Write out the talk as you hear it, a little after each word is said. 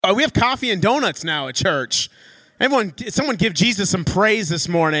We have coffee and donuts now at church. Someone give Jesus some praise this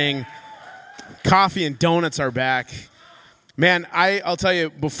morning. Coffee and donuts are back. Man, I'll tell you,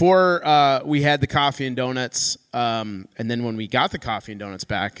 before we had the coffee and donuts, and then when we got the coffee and donuts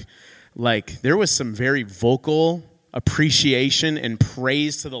back, there was some very vocal appreciation and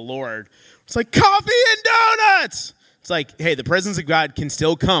praise to the Lord. It's like, coffee and donuts! It's like, hey, the presence of God can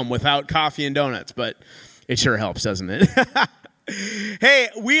still come without coffee and donuts, but it sure helps, doesn't it? Hey,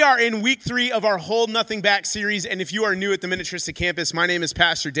 we are in week 3 of our Hold Nothing Back series, and if you are new at the Minnetrista campus, my name is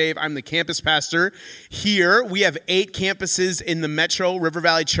Pastor Dave. I'm the campus pastor here. We have 8 campuses in the Metro River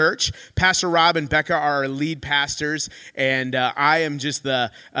Valley Church. Pastor Rob and Becca are our lead pastors, and I am just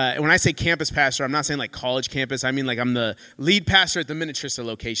when I say campus pastor, I'm not saying like college campus. I mean I'm the lead pastor at the Minnetrista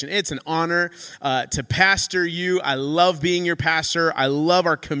location. It's an honor to pastor you. I love being your pastor. I love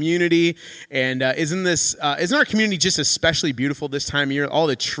our community, and isn't our community just especially beautiful this time of year? All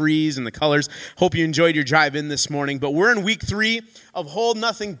the trees and the colors. Hope you enjoyed your drive in this morning. But we're in week 3 of Hold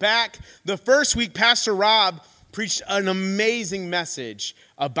Nothing Back. The first week, Pastor Rob preached an amazing message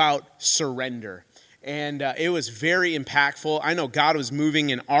about surrender. And it was very impactful. I know God was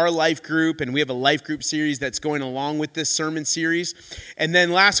moving in our life group, and we have a life group series that's going along with this sermon series. And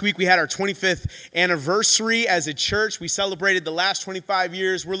then last week we had our 25th anniversary as a church. We celebrated the last 25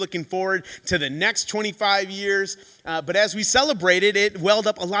 years. We're looking forward to the next 25 years. But as we celebrated, it welled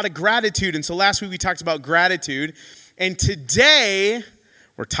up a lot of gratitude. And so last week we talked about gratitude. And today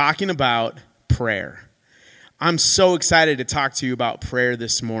we're talking about prayer. I'm so excited to talk to you about prayer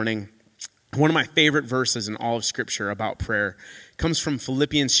this morning. One of my favorite verses in all of Scripture about prayer comes from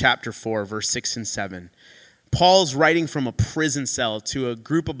Philippians chapter 4, verse 6 and 7. Paul's writing from a prison cell to a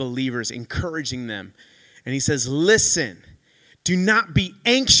group of believers, encouraging them. And he says, listen, do not be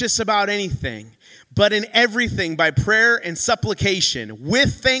anxious about anything, but in everything by prayer and supplication,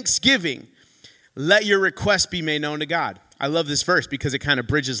 with thanksgiving, let your requests be made known to God. I love this verse because it kind of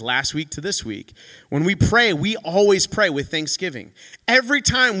bridges last week to this week. When we pray, we always pray with thanksgiving. Every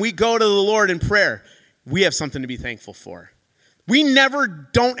time we go to the Lord in prayer, we have something to be thankful for. We never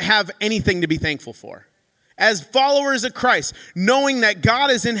don't have anything to be thankful for. As followers of Christ, knowing that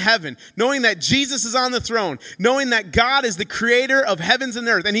God is in heaven, knowing that Jesus is on the throne, knowing that God is the creator of heavens and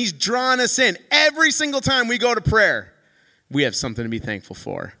earth, and he's drawn us in, every single time we go to prayer, we have something to be thankful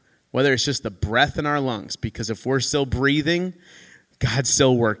for. Whether it's just the breath in our lungs, because if we're still breathing, God's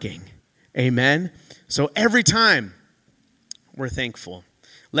still working. Amen? So every time we're thankful.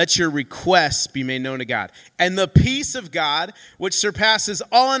 Let your requests be made known to God. And the peace of God, which surpasses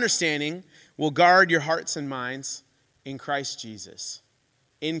all understanding, will guard your hearts and minds in Christ Jesus.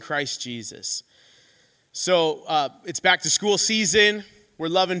 In Christ Jesus. So it's back to school season. We're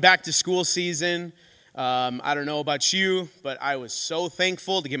loving back to school season. I don't know about you, but I was so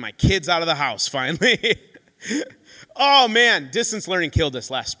thankful to get my kids out of the house finally. Oh man, distance learning killed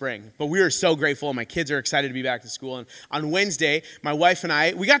us last spring, but we were so grateful. My kids are excited to be back to school. And on Wednesday, my wife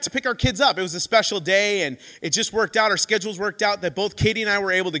and we got to pick our kids up. It was a special day, and it just worked out. Our schedules worked out that both Katie and I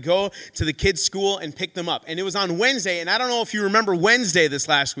were able to go to the kids' school and pick them up. And it was on Wednesday, and I don't know if you remember Wednesday this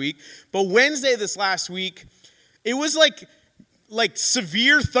last week, but Wednesday this last week, it was like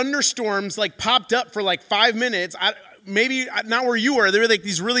severe thunderstorms popped up for 5 minutes. Maybe not where you were. There were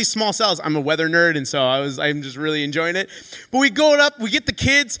these really small cells. I'm a weather nerd, and so I'm just really enjoying it. But we go up, we get the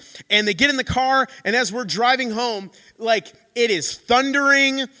kids, and they get in the car, and as we're driving home, it is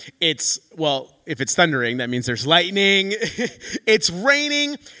thundering. If it's thundering, that means there's lightning. It's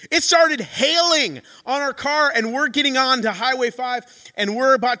raining. It started hailing on our car, and we're getting on to Highway 5, and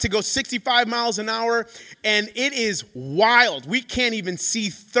we're about to go 65 miles an hour, and it is wild. We can't even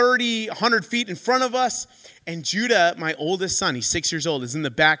see 100 feet in front of us. And Judah, my oldest son, he's 6 years old, is in the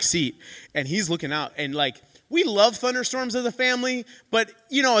back seat, and he's looking out. And we love thunderstorms as a family, but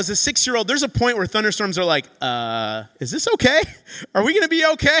as a 6-year-old, there's a point where thunderstorms are is this okay? Are we going to be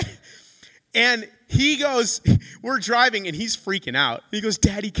okay? And he goes, we're driving, and he's freaking out. He goes,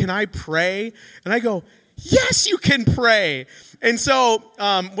 Daddy, can I pray? And I go, yes, you can pray. And so,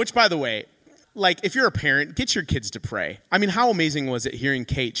 which by the way, if you're a parent, get your kids to pray. I mean, how amazing was it hearing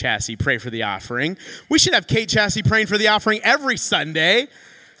Kate Chassie pray for the offering? We should have Kate Chassie praying for the offering every Sunday.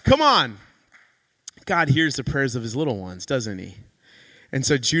 Come on. God hears the prayers of his little ones, doesn't he? And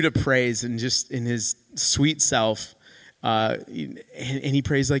so Judah prays, and just in his sweet self, and he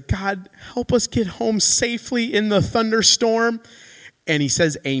prays God, help us get home safely in the thunderstorm. And he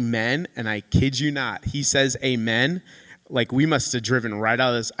says amen, and I kid you not, he says amen. We must have driven right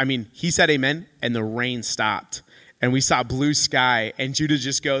out of this. I mean, he said amen, and the rain stopped. And we saw blue sky, and Judah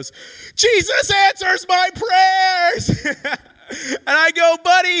just goes, Jesus answers my prayers. And I go,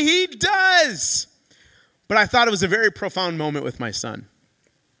 buddy, he does. But I thought it was a very profound moment with my son.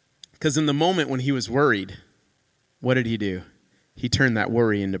 Because in the moment when he was worried, what did he do? He turned that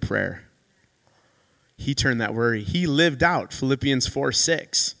worry into prayer. He turned that worry. He lived out Philippians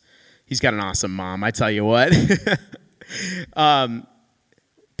 4:6. He's got an awesome mom, I tell you what.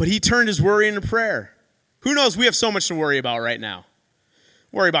 But he turned his worry into prayer. Who knows? We have so much to worry about right now.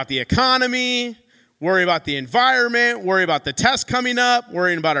 Worry about the economy, worry about the environment, worry about the test coming up,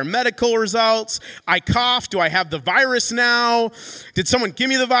 worrying about our medical results. I coughed. Do I have the virus now? Did someone give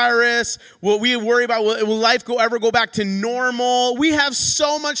me the virus? Will we worry about, will life ever go back to normal? We have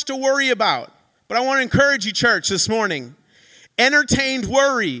so much to worry about. But I want to encourage you, church, this morning. Entertained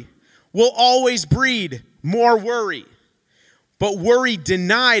worry will always breed more worry. But worry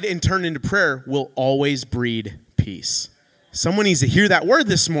denied and turned into prayer will always breed peace. Someone needs to hear that word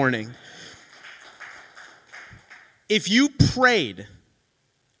this morning. If you prayed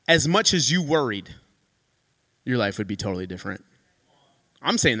as much as you worried, your life would be totally different.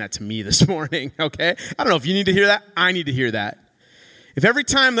 I'm saying that to me this morning, okay? I don't know if you need to hear that. I need to hear that. If every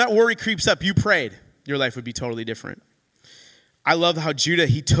time that worry creeps up, you prayed, your life would be totally different. I love how Judah,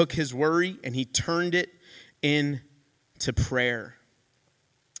 he took his worry and he turned it into prayer.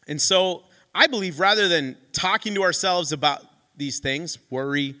 And so I believe rather than talking to ourselves about these things,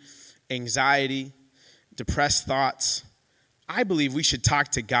 worry, anxiety, depressed thoughts, I believe we should talk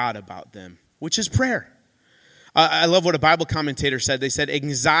to God about them, which is prayer. I love what a Bible commentator said. They said,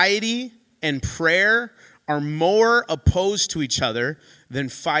 anxiety and prayer are more opposed to each other than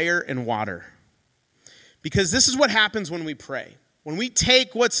fire and water. Because this is what happens when we pray. When we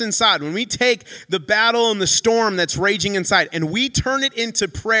take what's inside, when we take the battle and the storm that's raging inside, and we turn it into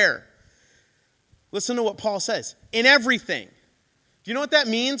prayer. Listen to what Paul says. In everything. Do you know what that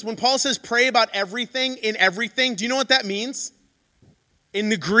means? When Paul says pray about everything, in everything, do you know what that means? In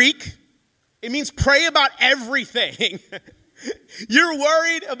the Greek, it means pray about everything. You're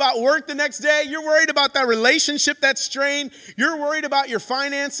worried about work the next day. You're worried about that relationship that's strained. You're worried about your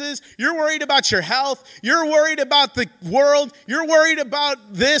finances. You're worried about your health. You're worried about the world. You're worried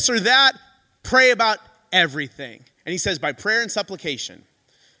about this or that. Pray about everything. And he says by prayer and supplication.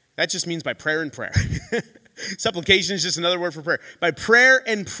 That just means by prayer and prayer. Supplication is just another word for prayer. By prayer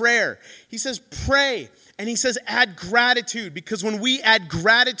and prayer. He says pray. And he says add gratitude, because when we add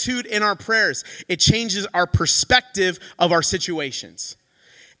gratitude in our prayers, it changes our perspective of our situations.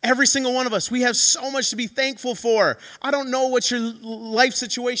 Every single one of us, we have so much to be thankful for. I don't know what your life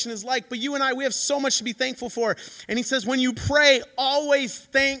situation is like, but you and I, we have so much to be thankful for. And he says when you pray, always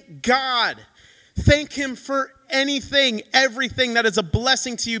thank God. Thank him for anything, everything that is a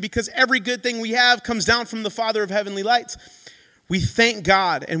blessing to you, because every good thing we have comes down from the Father of heavenly lights. We thank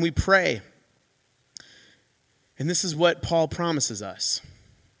God and we pray. And this is what Paul promises us.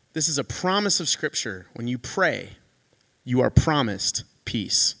 This is a promise of Scripture. When you pray, you are promised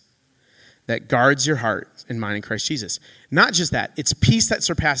peace that guards your heart and mind in Christ Jesus. Not just that, it's peace that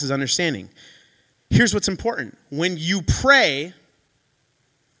surpasses understanding. Here's what's important. When you pray, you're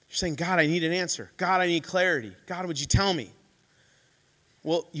saying, God, I need an answer. God, I need clarity. God, would you tell me?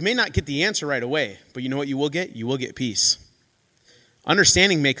 Well, you may not get the answer right away, but you know what you will get? You will get peace.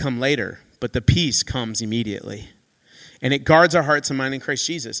 Understanding may come later, but the peace comes immediately. And it guards our hearts and mind in Christ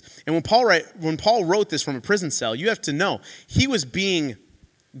Jesus. And when Paul wrote this from a prison cell, you have to know, he was being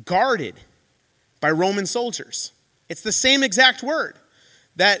guarded by Roman soldiers. It's the same exact word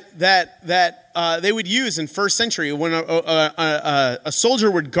that they would use in first century when a soldier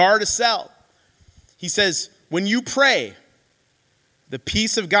would guard a cell. He says, when you pray, the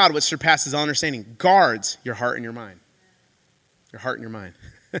peace of God, which surpasses all understanding, guards your heart and your mind. Your heart and your mind.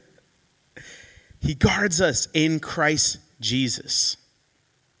 He guards us in Christ Jesus.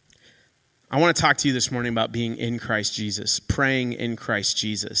 I want to talk to you this morning about being in Christ Jesus, praying in Christ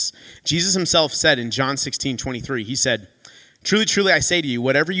Jesus. Jesus himself said in John 16:23, he said, truly, truly, I say to you,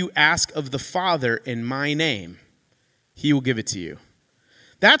 whatever you ask of the Father in my name, he will give it to you.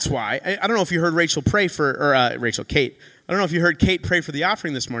 That's why, I don't know if you heard Kate. I don't know if you heard Kate pray for the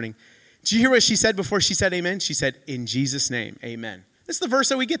offering this morning. Did you hear what she said before she said amen? She said, in Jesus' name, amen. This is the verse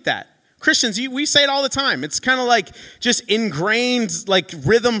that we get that. Christians, we say it all the time. It's kind of like just ingrained like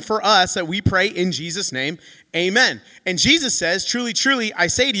rhythm for us that we pray in Jesus' name, amen. And Jesus says, truly, truly, I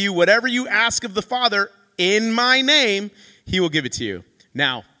say to you, whatever you ask of the Father in my name, he will give it to you.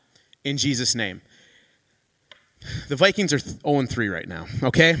 Now, in Jesus' name. The Vikings are 0-3 right now,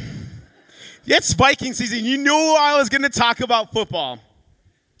 okay? It's Viking season. You knew I was going to talk about football.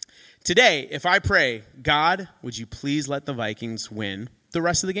 Today, if I pray, God, would you please let the Vikings win the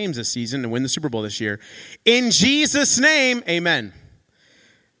rest of the games this season and win the Super Bowl this year. In Jesus' name, amen.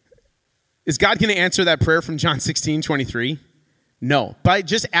 Is God going to answer that prayer from John 16:23? No. By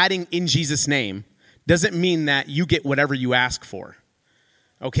just adding in Jesus' name doesn't mean that you get whatever you ask for.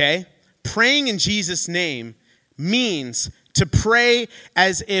 Okay? Praying in Jesus' name means to pray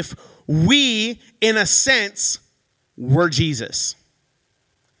as if we, in a sense, were Jesus.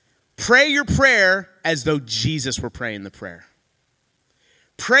 Pray your prayer as though Jesus were praying the prayer.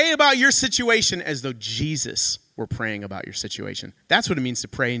 Pray about your situation as though Jesus were praying about your situation. That's what it means to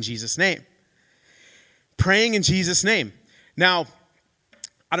pray in Jesus' name. Praying in Jesus' name. Now,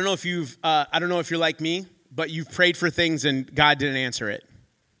 I don't know if you're like me, but you've prayed for things and God didn't answer it.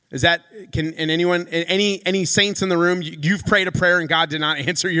 Any saints in the room, you've prayed a prayer and God did not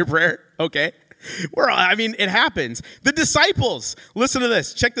answer your prayer? Okay. It happens. The disciples, listen to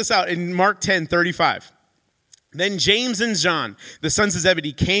this. Check this out in Mark 10:35. Then James and John, the sons of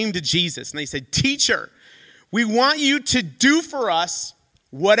Zebedee, came to Jesus and they said, "Teacher, we want you to do for us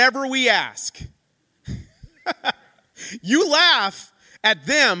whatever we ask." You laugh at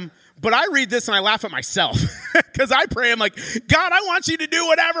them, but I read this and I laugh at myself because I pray. I'm like, God, I want you to do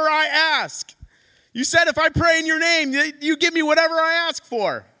whatever I ask. You said if I pray in your name, you give me whatever I ask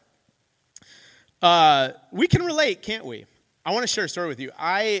for. We can relate, can't we? I want to share a story with you.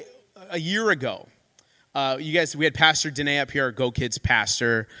 A year ago, we had Pastor Danae up here, our Go Kids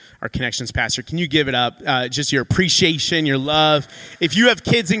pastor, our Connections pastor. Can you give it up? Just your appreciation, your love. If you have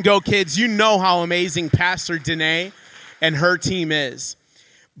kids in Go Kids, you know how amazing Pastor Danae and her team is.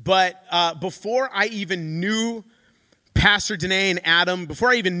 But before I even knew Pastor Danae and Adam, before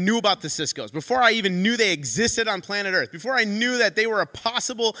I even knew about the Ciscos, before I even knew they existed on planet Earth, before I knew that they were a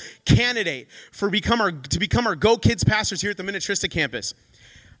possible candidate to become our Go Kids pastors here at the Minnetrista campus,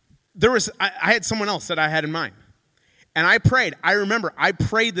 I had someone else that I had in mind. And I prayed. I remember I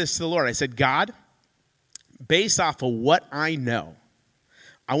prayed this to the Lord. I said, God, based off of what I know,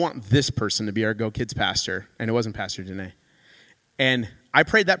 I want this person to be our Go Kids pastor. And it wasn't Pastor Danae. And I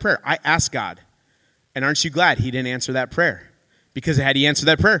prayed that prayer. I asked God. And aren't you glad he didn't answer that prayer? Because had he answered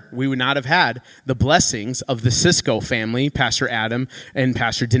that prayer, we would not have had the blessings of the Cisco family, Pastor Adam and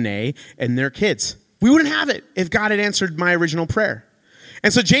Pastor Danae and their kids. We wouldn't have it if God had answered my original prayer.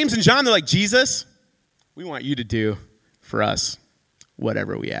 And so James and John, they're like, Jesus, we want you to do for us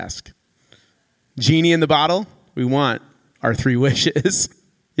whatever we ask. Genie in the bottle, we want our 3 wishes,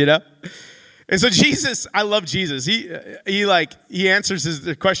 you know? And so Jesus, I love Jesus. He answers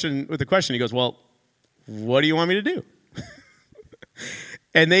the question with a question. He goes, well, what do you want me to do?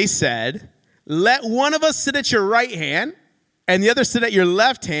 And they said, let one of us sit at your right hand and the other sit at your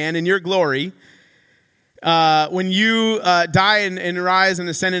left hand in your glory when you die and rise and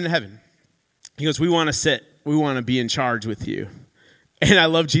ascend into heaven. He goes, we want to sit. We want to be in charge with you. And I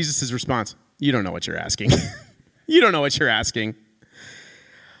love Jesus' response. You don't know what you're asking. You don't know what you're asking.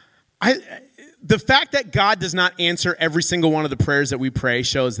 The fact that God does not answer every single one of the prayers that we pray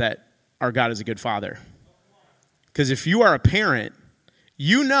shows that our God is a good father. Because if you are a parent,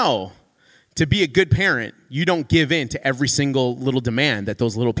 you know to be a good parent, you don't give in to every single little demand that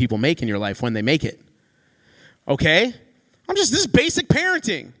those little people make in your life when they make it. Okay? This is basic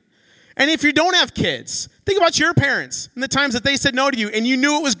parenting. And if you don't have kids, think about your parents and the times that they said no to you and you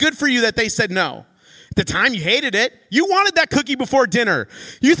knew it was good for you that they said no. At the time you hated it. You wanted that cookie before dinner.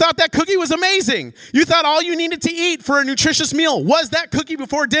 You thought that cookie was amazing. You thought all you needed to eat for a nutritious meal was that cookie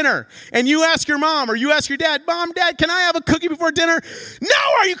before dinner. And you ask your mom or you ask your dad, Mom, Dad, can I have a cookie before dinner? No,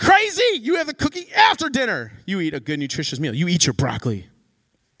 are you crazy? You have a cookie after dinner. You eat a good nutritious meal. You eat your broccoli.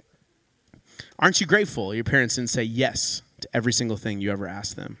 Aren't you grateful your parents didn't say yes to every single thing you ever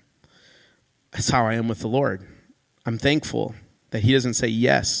asked them? That's how I am with the Lord. I'm thankful that he doesn't say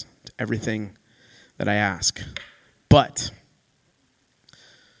yes to everything that I ask. But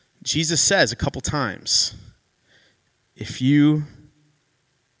Jesus says a couple times, if you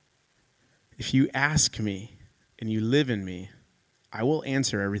ask me and you live in me, I will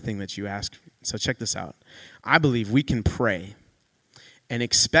answer everything that you ask. So check this out. I believe we can pray and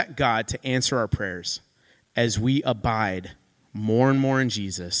expect God to answer our prayers as we abide more and more in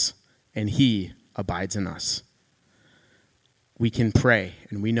Jesus and he abides in us. We can pray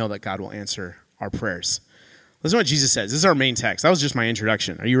and we know that God will answer our prayers. Listen to what Jesus says. This is our main text. That was just my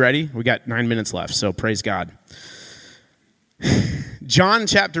introduction. Are you ready? We got 9 minutes left, so praise God. John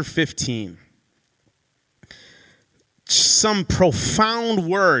chapter 15. Some profound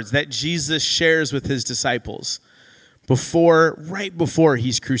words that Jesus shares with his disciples right before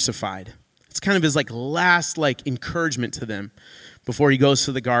he's crucified. It's kind of his last encouragement to them before he goes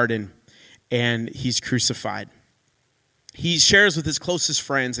to the garden and he's crucified. he shares with his closest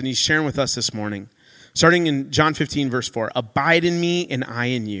friends, and he's sharing with us this morning. Starting in John 15, verse 4, abide in me and I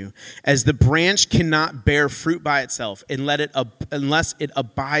in you, as the branch cannot bear fruit by itself unless it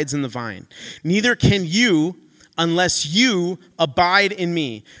abides in the vine. Neither can you unless you abide in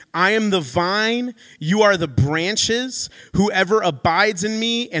me. I am the vine, you are the branches. Whoever abides in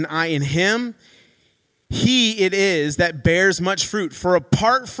me and I in him, he it is that bears much fruit. For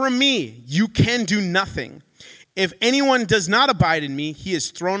apart from me, you can do nothing. If anyone does not abide in me, he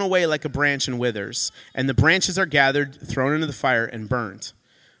is thrown away like a branch and withers, and the branches are gathered, thrown into the fire, and burnt.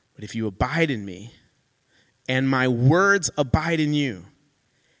 But if you abide in me, and my words abide in you,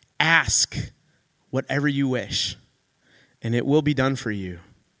 ask whatever you wish, and it will be done for you.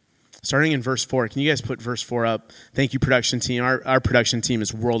 Starting in verse 4. Can you guys put verse 4 up? Thank you, production team. Our production team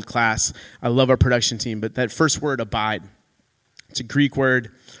is world class. I love our production team, but that first word, abide, it's a Greek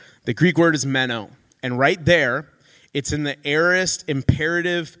word. The Greek word is meno. And right there, it's in the aorist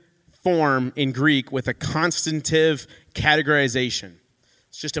imperative form in Greek with a constantive categorization.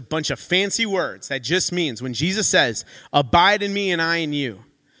 It's just a bunch of fancy words that just means when Jesus says, abide in me and I in you,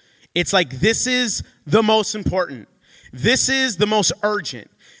 it's like this is the most important. This is the most urgent.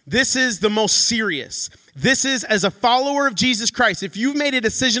 This is the most serious. This is, as a follower of Jesus Christ, if you've made a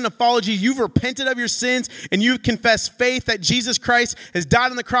decision to follow Jesus, you've repented of your sins, and you've confessed faith that Jesus Christ has died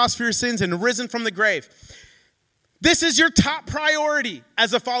on the cross for your sins and risen from the grave. This is your top priority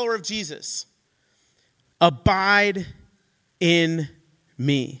as a follower of Jesus. Abide in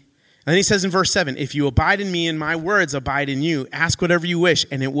me. And then he says in verse 7, if you abide in me and my words abide in you, ask whatever you wish,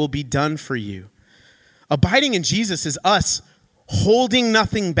 and it will be done for you. Abiding in Jesus is us holding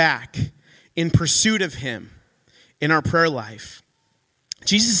nothing back in pursuit of him in our prayer life.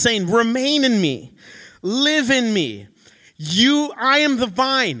 Jesus is saying, remain in me, live in me. I am the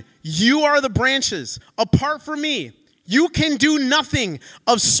vine, you are the branches. Apart from me, you can do nothing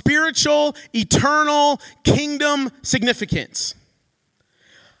of spiritual, eternal, kingdom significance.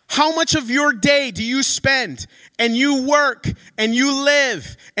 How much of your day do you spend and you work and you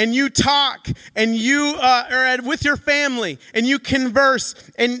live and you talk and you are with your family and you converse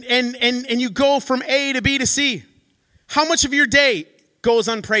and you go from A to B to C? How much of your day goes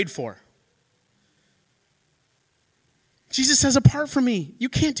unprayed for? Jesus says, apart from me, you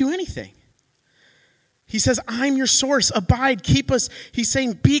can't do anything. He says, I'm your source. Abide, keep us. He's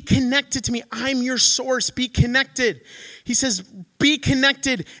saying, be connected to me. I'm your source. Be connected. He says, be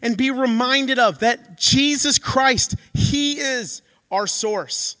connected and be reminded of that Jesus Christ, he is our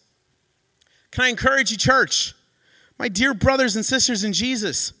source. Can I encourage you, church, my dear brothers and sisters in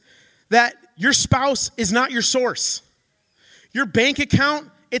Jesus, that your spouse is not your source. Your bank account,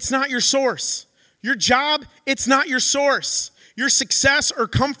 it's not your source. Your job, it's not your source. Your success or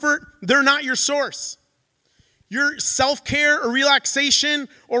comfort, they're not your source. Your self-care or relaxation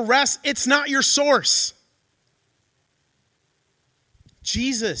or rest, it's not your source.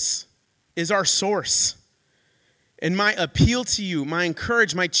 Jesus is our source. And my appeal to you, my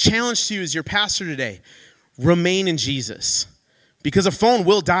encouragement, my challenge to you as your pastor today, remain in Jesus. Because a phone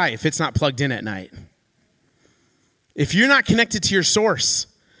will die if it's not plugged in at night. If you're not connected to your source,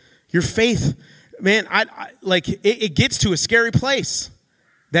 your faith, man, it gets to a scary place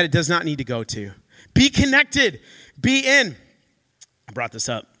that it does not need to go to. Be connected. Be in. I brought this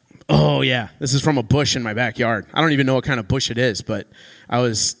up. Oh, yeah. This is from a bush in my backyard. I don't even know what kind of bush it is, but I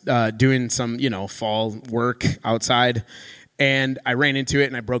was doing some, fall work outside, and I ran into it,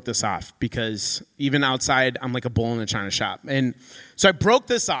 and I broke this off because even outside, I'm like a bull in a china shop. And so I broke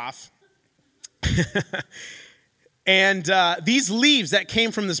this off, and these leaves that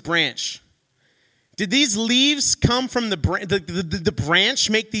came from this branch, did these leaves come from the branch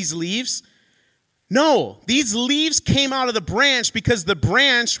make these leaves? No, these leaves came out of the branch because the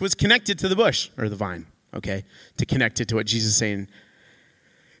branch was connected to the bush, or the vine, okay, to connect it to what Jesus is saying.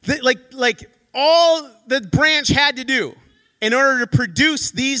 Like all the branch had to do in order to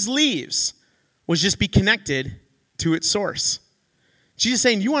produce these leaves was just be connected to its source. Jesus is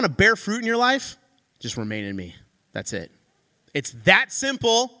saying, you want to bear fruit in your life? Just remain in me. That's it. It's that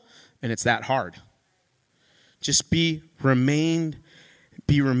simple, and it's that hard. Just be remained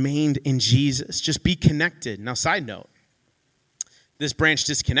in Jesus. Just be connected. Now, side note, this branch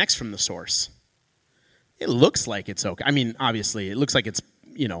disconnects from the source. It looks like it's okay. I mean, obviously, it looks like it's,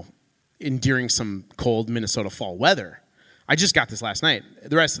 enduring some cold Minnesota fall weather. I just got this last night.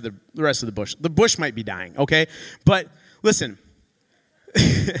 The rest of the bush might be dying, okay? But listen,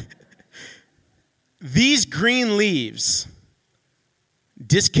 these green leaves,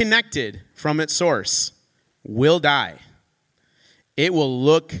 disconnected from its source, will die. It will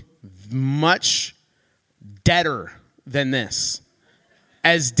look much deader than this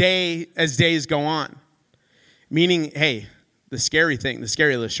as days go on. Meaning, hey, the scary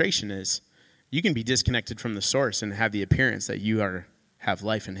illustration is you can be disconnected from the source and have the appearance that you have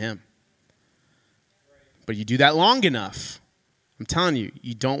life in him. But you do that long enough, I'm telling you,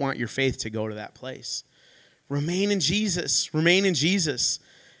 you don't want your faith to go to that place. Remain in Jesus. Remain in Jesus.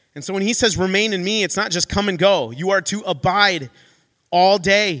 And so when he says remain in me, it's not just come and go. You are to abide all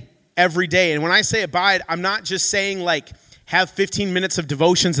day, every day. And when I say abide, I'm not just saying like have 15 minutes of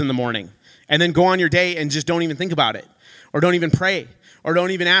devotions in the morning and then go on your day and just don't even think about it, or don't even pray, or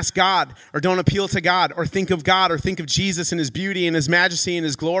don't even ask God, or don't appeal to God, or think of Jesus and his beauty and his majesty and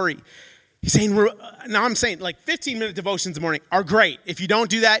his glory. He's saying, now I'm saying like 15-minute devotions in the morning are great. If you don't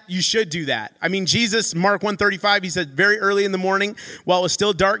do that, you should do that. I mean, Jesus, Mark 1:35, he said very early in the morning, while it was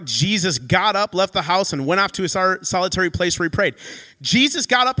still dark, Jesus got up, left the house, and went off to a solitary place where he prayed. Jesus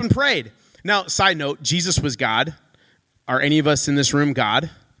got up and prayed. Now, side note, Jesus was God. Are any of us in this room God?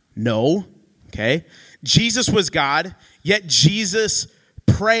 No. Okay. Jesus was God, yet Jesus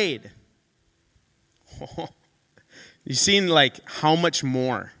prayed. You've seen like how much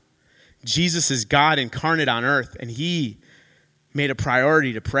more Jesus is God incarnate on earth, and he made a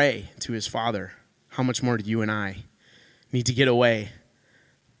priority to pray to his Father. How much more do you and I need to get away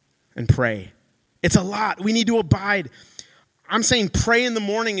and pray? It's a lot. We need to abide. I'm saying pray in the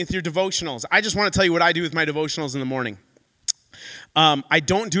morning with your devotionals. I just want to tell you what I do with my devotionals in the morning. I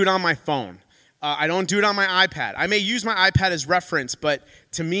don't do it on my phone. I don't do it on my iPad. I may use my iPad as reference, but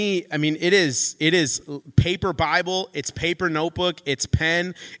to me, I mean, it is paper Bible, it's paper notebook, it's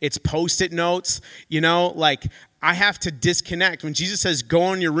pen, it's Post-it notes. You know, like I have to disconnect. When Jesus says,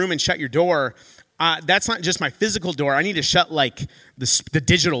 go in your room and shut your door, that's not just my physical door. I need to shut like the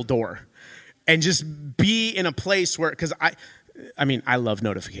digital door and just be in a place where, because I mean, I love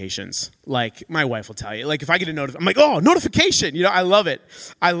notifications. Like my wife will tell you, like if I get a notification, I'm like, oh, notification. You know, I love it.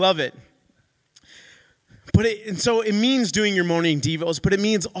 I love it. And so it means doing your morning devos, but it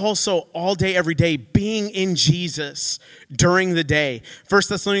means also all day, every day, being in Jesus during the day. 1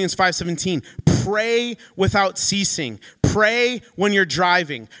 Thessalonians 5:17, pray without ceasing. Pray when you're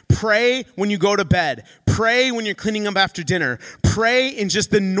driving. Pray when you go to bed. Pray when you're cleaning up after dinner. Pray in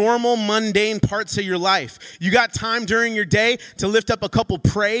just the normal, mundane parts of your life. You got time during your day to lift up a couple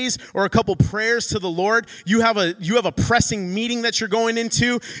praise or a couple prayers to the Lord. You have a pressing meeting that you're going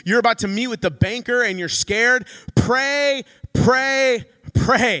into. You're about to meet with the banker and you're scared. Pray, pray,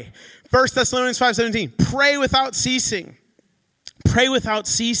 pray. 1 Thessalonians 5:17, pray without ceasing. Pray without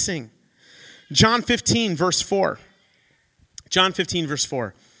ceasing. John 15, verse 4. John 15, verse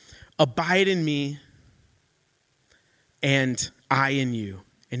 4. Abide in me, and I in you.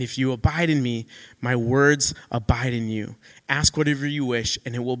 And if you abide in me, my words abide in you. Ask whatever you wish,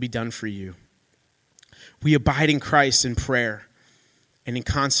 and it will be done for you. We abide in Christ in prayer and in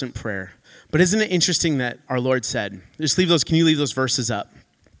constant prayer. But isn't it interesting that our Lord said, can you leave those verses up?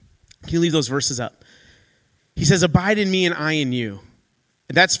 Can you leave those verses up? He says, abide in me and I in you.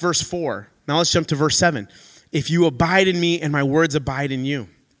 And that's verse 4. Now let's jump to verse 7. If you abide in me and my words abide in you.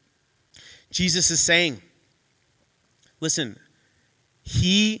 Jesus is saying, listen,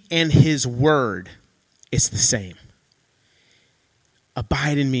 he and his word is the same.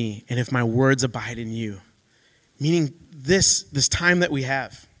 Abide in me, and if my words abide in you. Meaning this time that we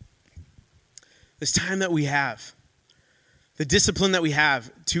have, the discipline that we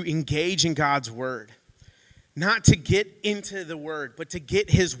have to engage in God's word, not to get into the word, but to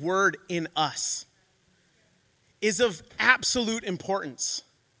get his word in us, is of absolute importance.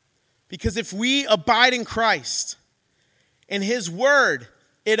 Because if we abide in Christ and his word,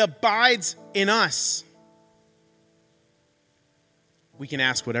 it abides in us, we can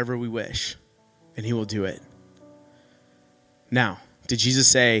ask whatever we wish and he will do it. Now, did Jesus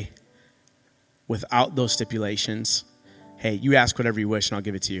say, without those stipulations, hey, you ask whatever you wish and I'll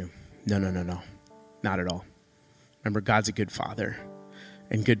give it to you? No. Not at all. Remember, God's a good father,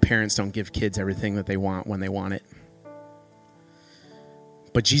 and good parents don't give kids everything that they want when they want it.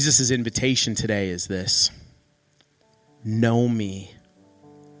 But Jesus' invitation today is this: know me,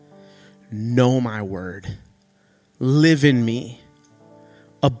 know my word, live in me,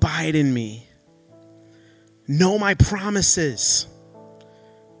 abide in me, know my promises.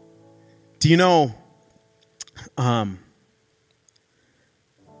 Do you know the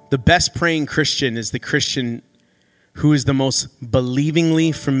best praying Christian is the Christian who is the most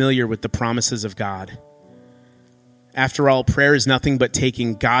believingly familiar with the promises of God? After all, prayer is nothing but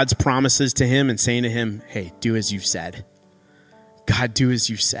taking God's promises to him and saying to him, hey, do as you've said. God, do as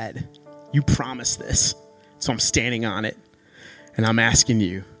you said. You promised this, so I'm standing on it. And I'm asking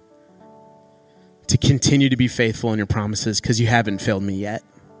you to continue to be faithful in your promises because you haven't failed me yet.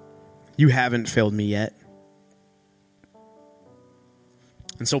 You haven't failed me yet.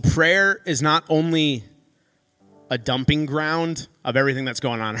 And so prayer is not only a dumping ground of everything that's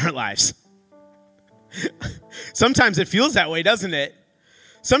going on in our lives. Sometimes it feels that way, doesn't it?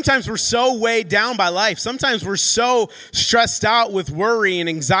 Sometimes we're so weighed down by life. Sometimes we're so stressed out with worry and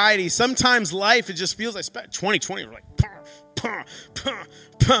anxiety. Sometimes life, it just feels like 2020, we're like,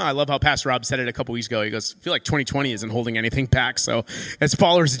 I love how Pastor Rob said it a couple weeks ago. He goes, I feel like 2020 isn't holding anything back. So as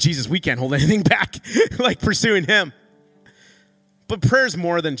followers of Jesus, we can't hold anything back, like pursuing him. But prayer is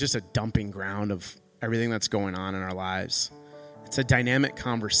more than just a dumping ground of everything that's going on in our lives. It's a dynamic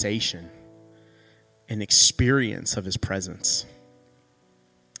conversation, an experience of his presence.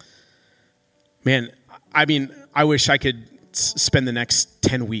 Man, I mean, I wish I could spend the next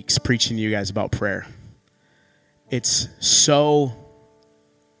 10 weeks preaching to you guys about prayer. It's so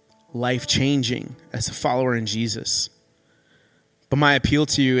life-changing as a follower in Jesus. But my appeal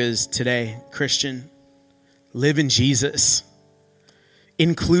to you is today, Christian, live in Jesus.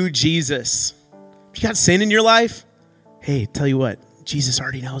 Include Jesus. If you got sin in your life, hey, tell you what, Jesus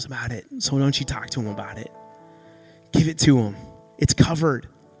already knows about it. So don't you talk to him about it. Give it to him. It's covered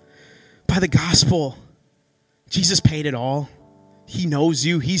by the gospel. Jesus paid it all. He knows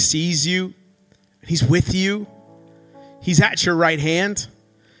you. He sees you. He's with you. He's at your right hand.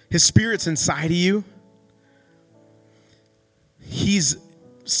 His Spirit's inside of you. He's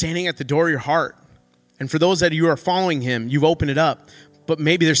standing at the door of your heart. And for those that you are following him, you've opened it up. But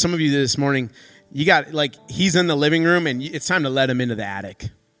maybe there's some of you this morning, you got, like, he's in the living room and it's time to let him into the attic.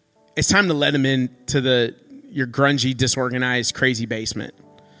 It's time to let him into your grungy, disorganized, crazy basement.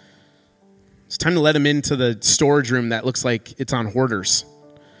 It's time to let him into the storage room that looks like it's on hoarders.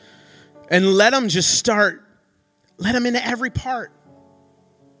 And let him just let him into every part.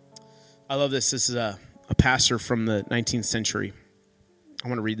 I love this. This is a pastor from the 19th century. I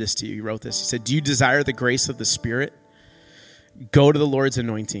want to read this to you. He wrote this. He said, "Do you desire the grace of the Spirit? Go to the Lord's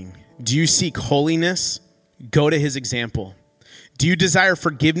anointing. Do you seek holiness? Go to his example. Do you desire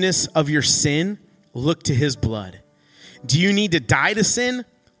forgiveness of your sin? Look to his blood. Do you need to die to sin?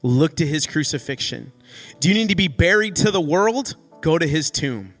 Look to his crucifixion. Do you need to be buried to the world? Go to his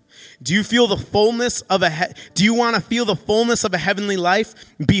tomb. Do you feel the fullness of do you want to feel the fullness of a heavenly life?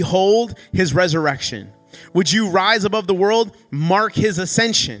 Behold his resurrection. Would you rise above the world? Mark his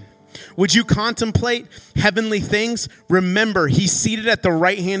ascension. Would you contemplate heavenly things? Remember, he's seated at the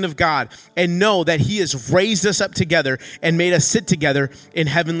right hand of God, and know that he has raised us up together and made us sit together in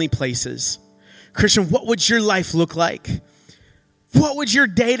heavenly places." Christian, what would your life look like? What would your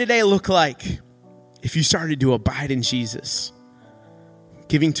day-to-day look like if you started to abide in Jesus?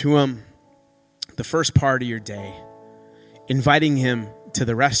 Giving to him the first part of your day, inviting him to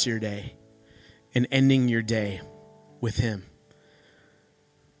the rest of your day, and ending your day with him.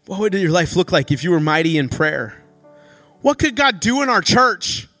 What would your life look like if you were mighty in prayer? What could God do in our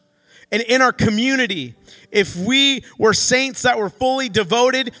church and in our community if we were saints that were fully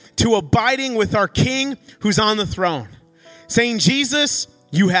devoted to abiding with our King who's on the throne? Saying, Jesus,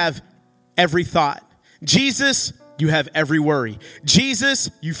 you have every thought. Jesus, you have every worry. Jesus,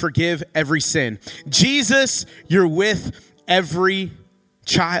 you forgive every sin. Jesus, you're with every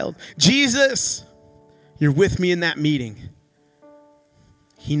child. Jesus, you're with me in that meeting.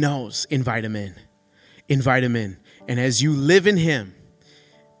 He knows. Invite him in. Invite him in. And as you live in him,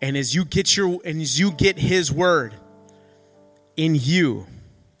 and as you get his word in you,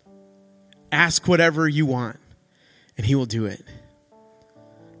 ask whatever you want, and he will do it.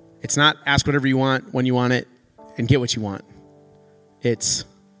 It's not ask whatever you want when you want it and get what you want. It's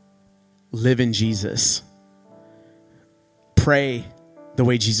live in Jesus. Pray the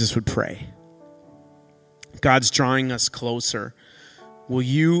way Jesus would pray. God's drawing us closer. Will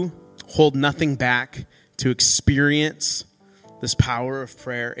you hold nothing back to experience this power of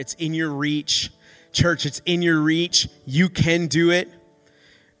prayer? It's in your reach. Church, it's in your reach. You can do it.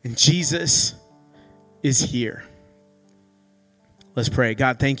 And Jesus is here. Let's pray.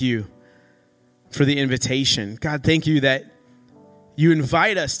 God, thank you for the invitation. God, thank you that you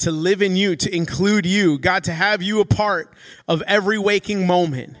invite us to live in you, to include you. God, to have you a part of every waking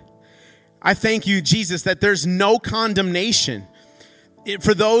moment. I thank you, Jesus, that there's no condemnation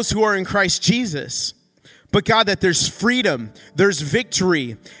for those who are in Christ Jesus. But God, that there's freedom, there's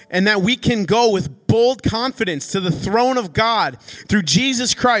victory, and that we can go with bold confidence to the throne of God through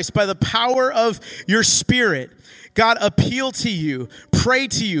Jesus Christ by the power of your Spirit. God, appeal to you, pray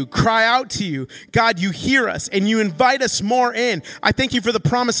to you, cry out to you. God, you hear us and you invite us more in. I thank you for the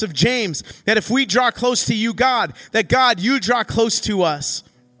promise of James that if we draw close to you, God, that God, you draw close to us.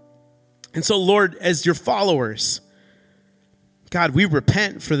 And so, Lord, as your followers, God, we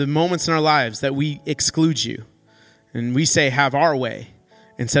repent for the moments in our lives that we exclude you. And we say, have our way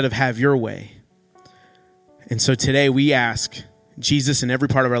instead of have your way. And so today we ask, Jesus, in every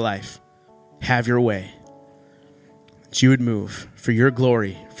part of our life, have your way. That you would move for your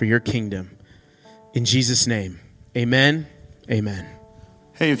glory, for your kingdom. In Jesus' name, amen, amen.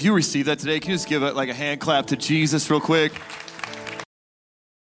 Hey, if you received that today, can you just give it like a hand clap to Jesus real quick?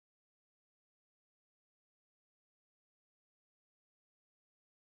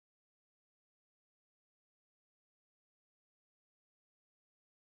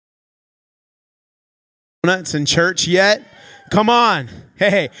 Donuts in church yet? Come on.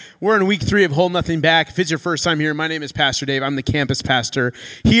 Hey, we're in week 3 of Hold Nothing Back. If it's your first time here, my name is Pastor Dave. I'm the campus pastor.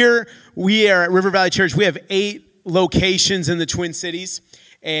 Here we are at River Valley Church. We have 8 locations in the Twin Cities,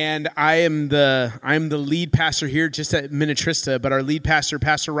 and I am the lead pastor here just at Minnetrista, but our lead pastor,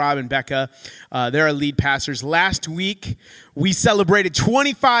 Pastor Rob and Becca, they're our lead pastors. Last week, we celebrated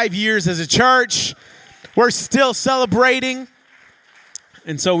 25 years as a church. We're still celebrating.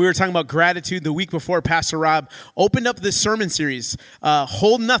 And so we were talking about gratitude. The week before, Pastor Rob opened up this sermon series,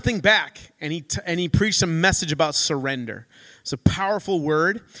 Hold Nothing Back, and he preached a message about surrender. It's a powerful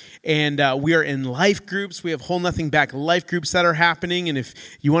word, and we are in life groups. We have Hold Nothing Back life groups that are happening, and if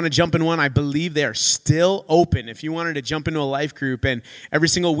you want to jump in one, I believe they are still open. If you wanted to jump into a life group, and every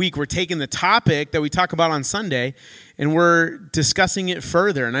single week we're taking the topic that we talk about on Sunday, and we're discussing it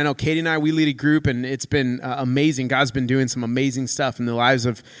further. And I know Katie and I, we lead a group, and it's been amazing. God's been doing some amazing stuff in the lives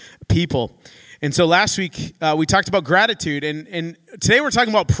of people. And so last week, we talked about gratitude, and today we're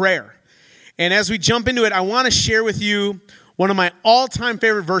talking about prayer. And as we jump into it, I want to share with you one of my all-time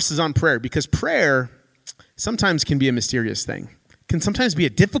favorite verses on prayer, because prayer sometimes can be a mysterious thing, can sometimes be a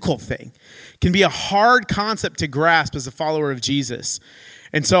difficult thing, can be a hard concept to grasp as a follower of Jesus.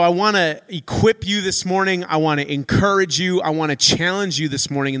 And so I want to equip you this morning. I want to encourage you. I want to challenge you this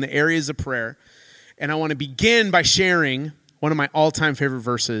morning in the areas of prayer. And I want to begin by sharing one of my all-time favorite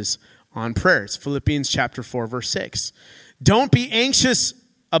verses on prayer. It's Philippians chapter 4, verse 6. Don't be anxious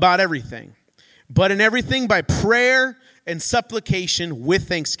about everything, but in everything by prayer and supplication with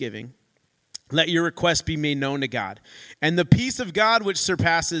thanksgiving, let your requests be made known to God. And the peace of God, which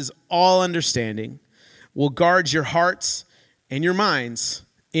surpasses all understanding, will guard your hearts and your minds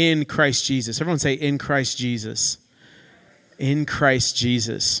in Christ Jesus. Everyone say, in Christ Jesus. In Christ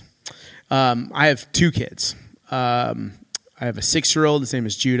Jesus. I have 2 kids. I have a 6-year-old. His name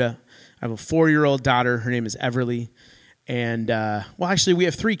is Judah. I have a 4-year-old daughter. Her name is Everly. And, well, actually, we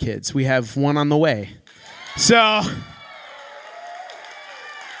have 3 kids. We have one on the way. So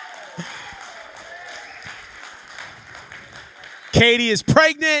Katie is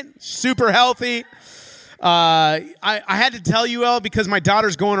pregnant, super healthy. I had to tell you all because my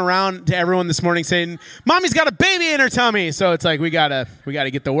daughter's going around to everyone this morning saying, Mommy's got a baby in her tummy. So it's like we gotta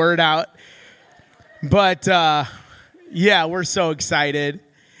get the word out. But yeah, we're so excited.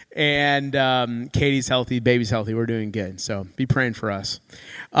 And Katie's healthy, baby's healthy. We're doing good. So be praying for us.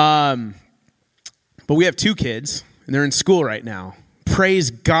 But we have 2 kids, and they're in school right now. Praise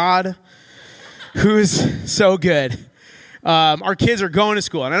God, who's so good. Our kids are going to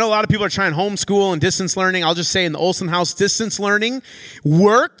school. And I know a lot of people are trying homeschool and distance learning. I'll just say in the Olson house, distance learning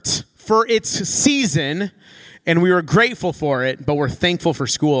worked for its season, and we were grateful for it, but we're thankful for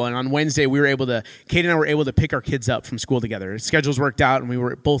school. And on Wednesday, Katie and I were able to pick our kids up from school together. Schedules worked out, and we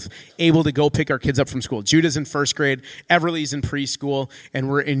were both able to go pick our kids up from school. Judah's in 1st grade, Everly's in preschool, and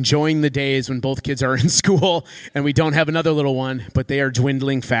we're enjoying the days when both kids are in school, and we don't have another little one, but they are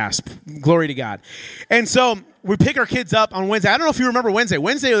dwindling fast. Glory to God. And so we pick our kids up on Wednesday. I don't know if you remember Wednesday.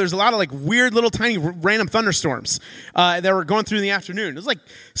 Wednesday, there's a lot of like weird little tiny random thunderstorms that were going through in the afternoon. It was like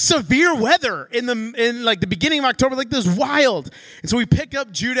severe weather in like the beginning of October. Like this was wild. And so we picked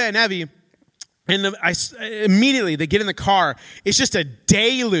up Judah and Evie, and immediately they get in the car. It's just a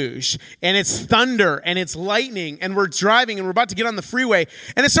deluge, and it's thunder, and it's lightning, and we're driving, and we're about to get on the freeway,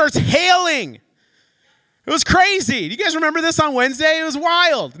 and it starts hailing. It was crazy. Do you guys remember this on Wednesday? It was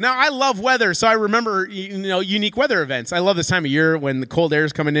wild. Now, I love weather, so I remember unique weather events. I love this time of year when the cold air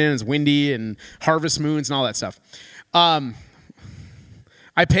is coming in, it's windy, and harvest moons and all that stuff.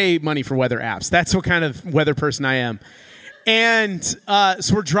 I pay money for weather apps. That's what kind of weather person I am. And so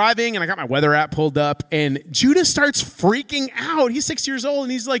we're driving, and I got my weather app pulled up, and Judah starts freaking out. He's 6 years old,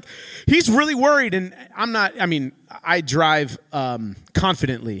 and he's really worried. And I drive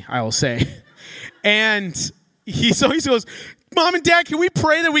confidently, I will say. And he goes, Mom and Dad, can we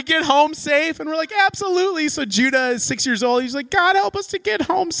pray that we get home safe? And we're like, absolutely. So Judah is 6 years old. He's like, God, help us to get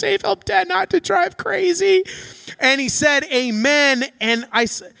home safe. Help Dad not to drive crazy. And he said, amen. And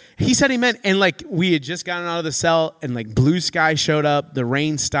he said, amen. And like, we had just gotten out of the cell and like blue sky showed up. The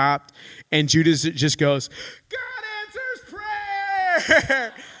rain stopped. And Judah just goes, God answers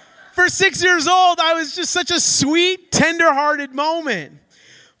prayer. For 6 years old, I was just such a sweet, tender-hearted moment.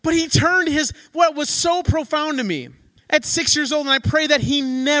 But he turned what was so profound to me at 6 years old, and I pray that he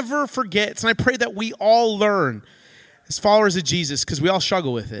never forgets, and I pray that we all learn as followers of Jesus, because we all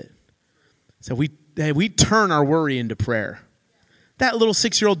struggle with it. So we turn our worry into prayer. That little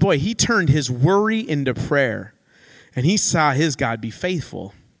 6-year-old boy, he turned his worry into prayer, and he saw his God be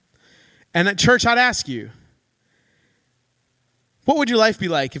faithful. And at church, I'd ask you, what would your life be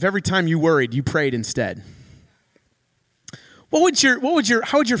like if every time you worried, you prayed instead? How would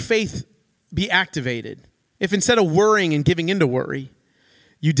your faith be activated if instead of worrying and giving into worry,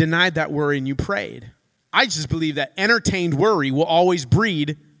 you denied that worry and you prayed? I just believe that entertained worry will always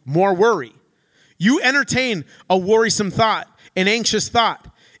breed more worry. You entertain a worrisome thought, an anxious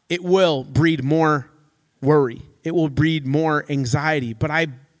thought, it will breed more worry. It will breed more anxiety. But I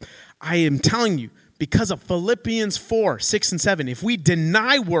am telling you, because of Philippians 4, 6, and 7, if we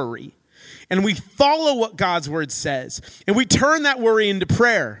deny worry and we follow what God's word says and we turn that worry into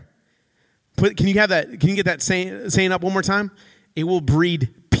prayer, can you get that saying up one more time? It will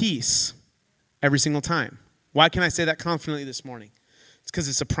breed peace every single time. Why can I say that confidently this morning? It's because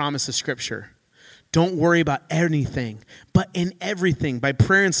it's a promise of Scripture. Don't worry about anything, but in everything, by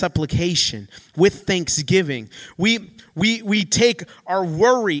prayer and supplication, with thanksgiving. We take our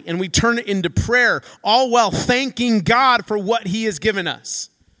worry and we turn it into prayer, all while thanking God for what he has given us.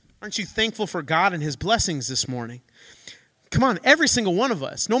 Aren't you thankful for God and his blessings this morning? Come on, every single one of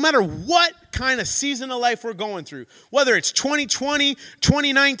us, no matter what kind of season of life we're going through, whether it's 2020,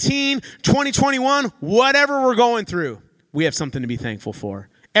 2019, 2021, whatever we're going through, we have something to be thankful for.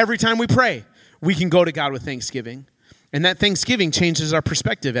 Every time we pray, we can go to God with thanksgiving. And that thanksgiving changes our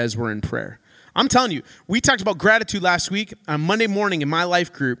perspective as we're in prayer. I'm telling you, we talked about gratitude last week on Monday morning in my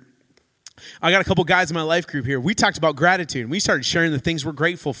life group. I got a couple guys in my life group here. We talked about gratitude, and we started sharing the things we're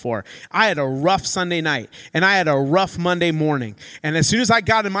grateful for. I had a rough Sunday night, and I had a rough Monday morning. And as soon as I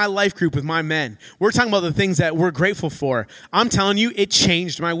got in my life group with my men, we're talking about the things that we're grateful for. I'm telling you, it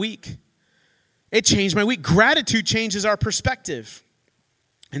changed my week. It changed my week. Gratitude changes our perspective.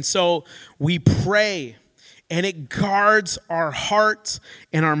 And so we pray, and it guards our heart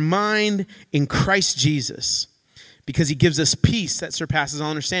and our mind in Christ Jesus, because he gives us peace that surpasses all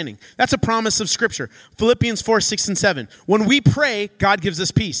understanding. That's a promise of Scripture. Philippians 4, 6, and 7. When we pray, God gives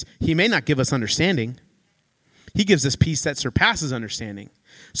us peace. He may not give us understanding. He gives us peace that surpasses understanding.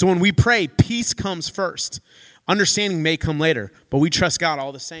 So when we pray, peace comes first. Understanding may come later, but we trust God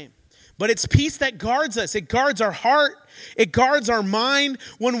all the same. But it's peace that guards us. It guards our heart. It guards our mind.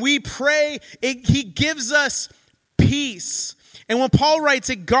 When we pray, he gives us peace. And when Paul writes,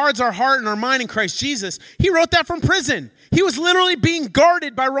 it guards our heart and our mind in Christ Jesus, he wrote that from prison. He was literally being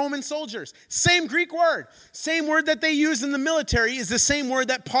guarded by Roman soldiers. Same Greek word. Same word that they use in the military is the same word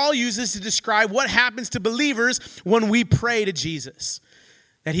that Paul uses to describe what happens to believers when we pray to Jesus.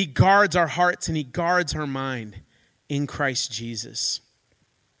 That he guards our hearts and he guards our mind in Christ Jesus.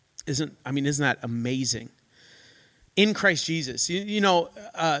 Isn't that amazing? In Christ Jesus. You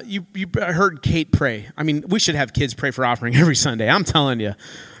heard Kate pray. I mean, we should have kids pray for offering every Sunday. I'm telling you.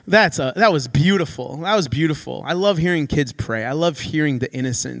 That was beautiful. That was beautiful. I love hearing kids pray. I love hearing the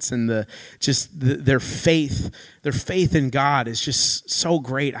innocence and their faith. Their faith in God is just so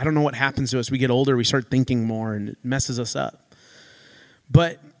great. I don't know what happens to us. We get older, we start thinking more, and it messes us up.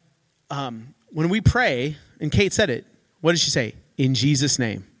 But when we pray, and Kate said it, what did she say? In Jesus'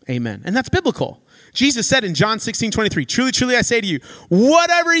 name. Amen. And that's biblical. Jesus said in John 16:23, truly, truly, I say to you,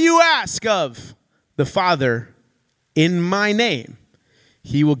 whatever you ask of the Father in my name,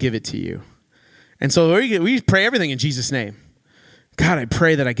 he will give it to you. And so we pray everything in Jesus' name. God, I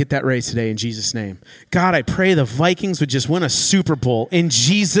pray that I get that raise today in Jesus' name. God, I pray the Vikings would just win a Super Bowl in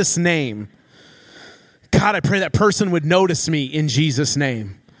Jesus' name. God, I pray that person would notice me in Jesus'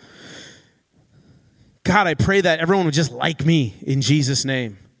 name. God, I pray that everyone would just like me in Jesus'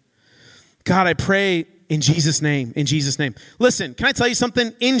 name. God, I pray in Jesus' name, in Jesus' name. Listen, can I tell you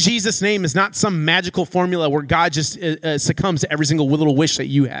something? In Jesus' name is not some magical formula where God just succumbs to every single little wish that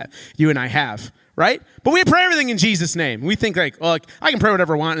you and I have, right? But we pray everything in Jesus' name. We think I can pray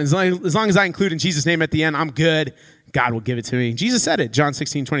whatever I want, and as long as I include in Jesus' name at the end, I'm good. God will give it to me. Jesus said it, John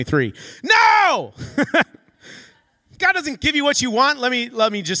 16:23. No! God doesn't give you what you want. Let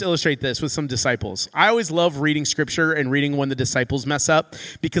me just illustrate this with some disciples. I always love reading scripture and reading when the disciples mess up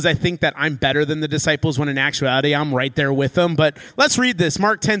because I think that I'm better than the disciples when in actuality I'm right there with them. But let's read this.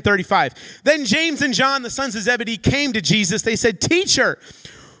 Mark 10:35. Then James and John, the sons of Zebedee, came to Jesus. They said, "Teacher,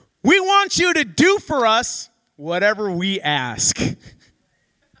 we want you to do for us whatever we ask."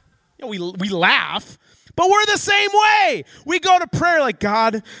 We laugh. But we're the same way. We go to prayer like,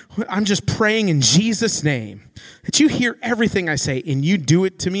 God, I'm just praying in Jesus' name that you hear everything I say and you do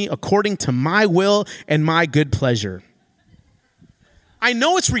it to me according to my will and my good pleasure. I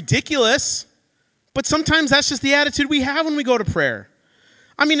know it's ridiculous, but sometimes that's just the attitude we have when we go to prayer.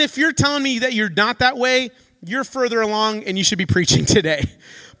 I mean, if you're telling me that you're not that way, you're further along and you should be preaching today.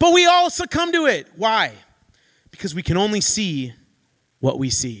 But we all succumb to it. Why? Because we can only see what we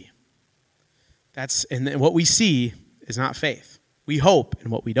see. And what we see is not faith. We hope in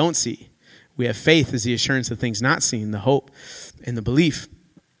what we don't see. We have faith as the assurance of things not seen, the hope and the belief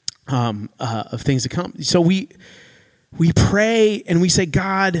of things to come. So we pray and we say,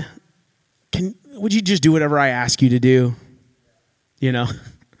 God, would you just do whatever I ask you to do? You know?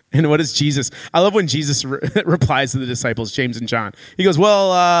 And what is Jesus? I love when Jesus replies to the disciples, James and John. He goes,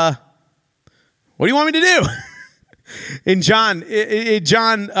 well, what do you want me to do? In Mark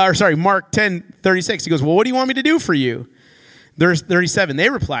 10:36, he goes, well, what do you want me to do for you? There's 37. They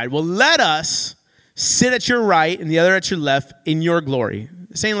replied, well, let us sit at your right and the other at your left in your glory.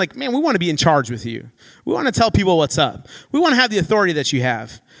 Saying like, man, we want to be in charge with you. We want to tell people what's up. We want to have the authority that you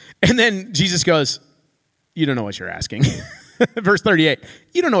have. And then Jesus goes, you don't know what you're asking. Verse 38,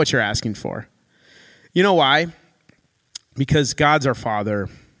 you don't know what you're asking for. You know why? Because God's our Father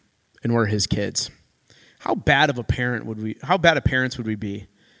and we're his kids. How bad of parents would we be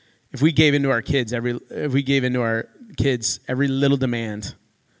if we gave into our kids every little demand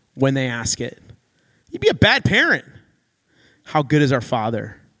when they ask it? You'd be a bad parent. How good is our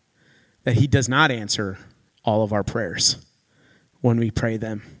Father that he does not answer all of our prayers when we pray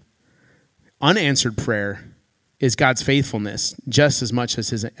them. Unanswered prayer is God's faithfulness just as much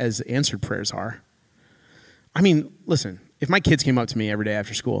as answered prayers are. I mean, listen, if my kids came up to me every day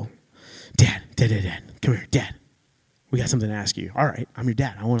after school, Dad, come here, Dad. We got something to ask you. All right, I'm your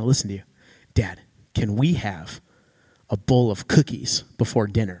dad. I want to listen to you. Dad, can we have a bowl of cookies before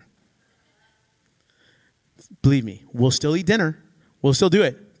dinner? Believe me, we'll still eat dinner. We'll still do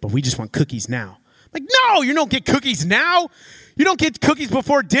it, but we just want cookies now. Like, no, you don't get cookies now. You don't get cookies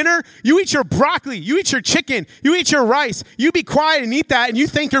before dinner. You eat your broccoli. You eat your chicken. You eat your rice. You be quiet and eat that, and you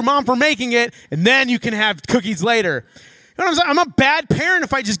thank your mom for making it, and then you can have cookies later. You know what I'm saying? I'm a bad parent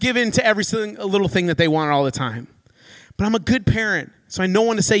if I just give in to every little thing that they want all the time. But I'm a good parent, so I know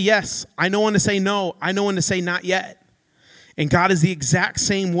when to say yes. I know when to say no. I know when to say not yet. And God is the exact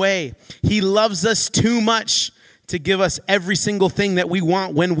same way. He loves us too much to give us every single thing that we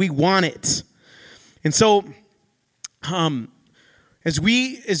want when we want it. And so, as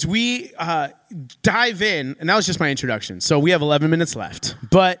we dive in, and that was just my introduction, so we have 11 minutes left.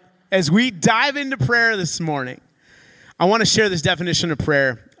 But as we dive into prayer this morning, I want to share this definition of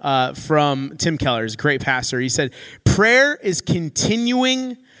prayer from Tim Keller. He's a great pastor. He said, prayer is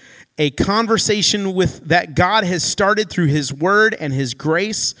continuing a conversation that God has started through his word and his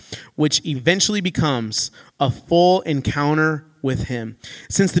grace, which eventually becomes a full encounter with him.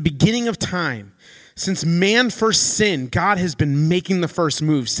 Since the beginning of time, since man first sinned, God has been making the first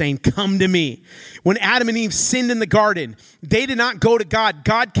move, saying, come to me. When Adam and Eve sinned in the garden, they did not go to God.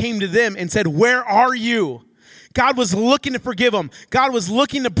 God came to them and said, where are you? God was looking to forgive them. God was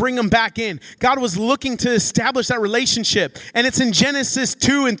looking to bring them back in. God was looking to establish that relationship. And it's in Genesis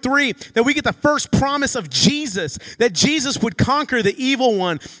 2 and 3 that we get the first promise of Jesus, that Jesus would conquer the evil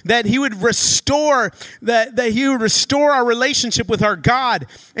one, that he would restore our relationship with our God.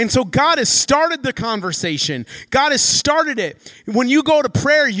 And so God has started the conversation. God has started it. When you go to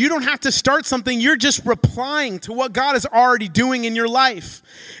prayer, you don't have to start something. You're just replying to what God is already doing in your life.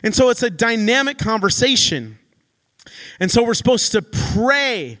 And so it's a dynamic conversation. And so we're supposed to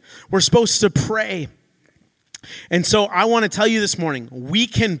pray. We're supposed to pray. And so I want to tell you this morning, we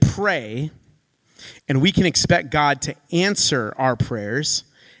can pray and we can expect God to answer our prayers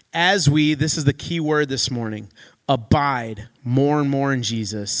as this is the key word this morning, abide more and more in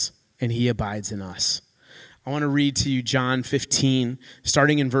Jesus and he abides in us. I want to read to you John 15,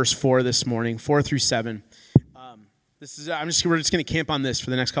 starting in verse 4 this morning, 4 through 7. We're just going to camp on this for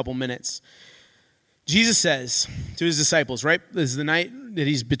the next couple minutes. Jesus says to his disciples, right? This is the night that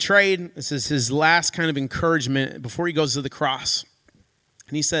he's betrayed. This is his last kind of encouragement before he goes to the cross.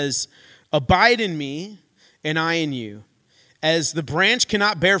 And he says, abide in me and I in you. As the branch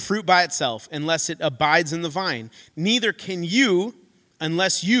cannot bear fruit by itself unless it abides in the vine, neither can you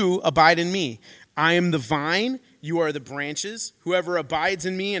unless you abide in me. I am the vine, you are the branches. Whoever abides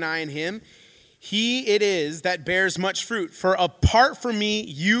in me and I in him, he it is that bears much fruit. For apart from me,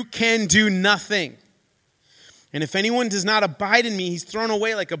 you can do nothing. And if anyone does not abide in me, he's thrown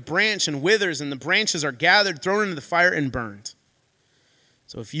away like a branch and withers, and the branches are gathered, thrown into the fire, and burned.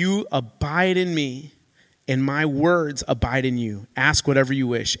 So if you abide in me, and my words abide in you, ask whatever you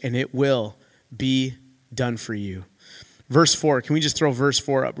wish, and it will be done for you. Verse 4, can we just throw verse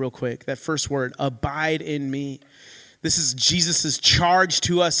 4 up real quick? That first word, abide in me. This is Jesus' charge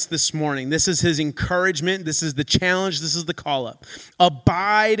to us this morning. This is his encouragement. This is the challenge. This is the call up.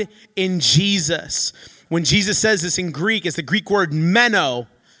 Abide in Jesus. When Jesus says this in Greek, it's the Greek word meno,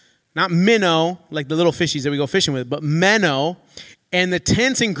 not minnow, like the little fishies that we go fishing with, but meno. And the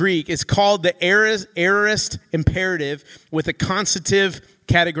tense in Greek is called the aorist imperative with a constitutive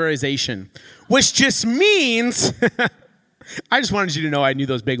categorization, which just means, I just wanted you to know I knew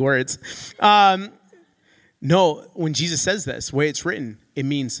those big words. No, when Jesus says this, the way it's written, it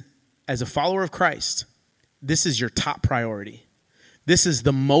means as a follower of Christ, this is your top priority. This is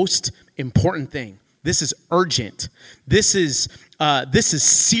the most important thing. This is urgent. This is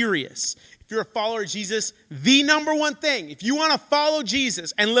serious. If you're a follower of Jesus, the number one thing, if you want to follow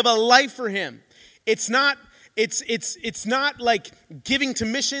Jesus and live a life for him, it's not like giving to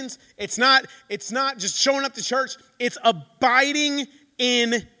missions. It's not just showing up to church. It's abiding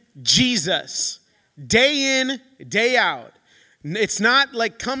in Jesus. Day in, day out. It's not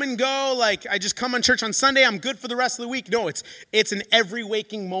like come and go, like I just come on church on Sunday, I'm good for the rest of the week. No, it's an every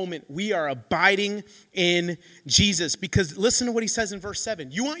waking moment. We are abiding in Jesus because listen to what he says in verse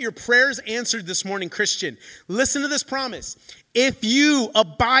 7. You want your prayers answered this morning, Christian. Listen to this promise. If you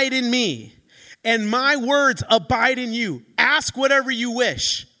abide in me and my words abide in you, ask whatever you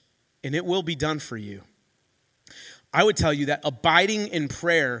wish and it will be done for you. I would tell you that abiding in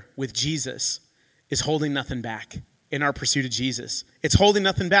prayer with Jesus is holding nothing back. In our pursuit of Jesus. It's holding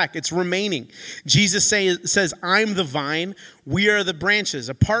nothing back. It's remaining. Jesus says, I'm the vine. We are the branches.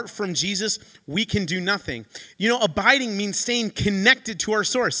 Apart from Jesus, we can do nothing. You know, abiding means staying connected to our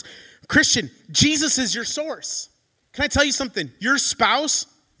source. Christian, Jesus is your source. Can I tell you something? Your spouse,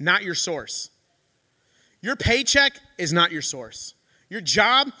 not your source. Your paycheck is not your source. Your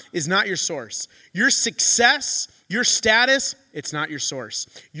job is not your source. Your success, your status, it's not your source.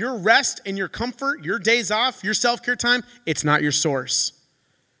 Your rest and your comfort, your days off, your self-care time, it's not your source.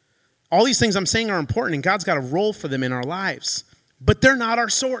 All these things I'm saying are important, and God's got a role for them in our lives. But they're not our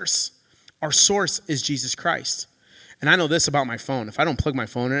source. Our source is Jesus Christ. And I know this about my phone. If I don't plug my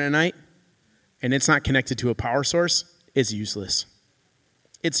phone in at night, and it's not connected to a power source, it's useless.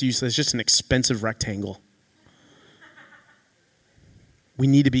 It's useless. It's just an expensive rectangle. We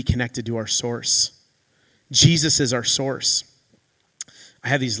need to be connected to our source. Jesus is our source. I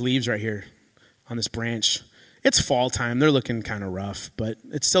have these leaves right here on this branch. It's fall time. They're looking kind of rough, but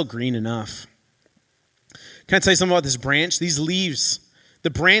it's still green enough. Can I tell you something about this branch? These leaves,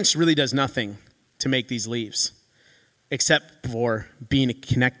 the branch really does nothing to make these leaves except for being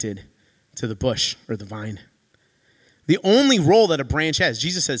connected to the bush or the vine. The only role that a branch has,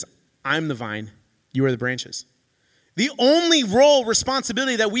 Jesus says, I'm the vine, you are the branches. The only role,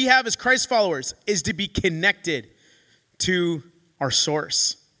 responsibility that we have as Christ followers is to be connected to our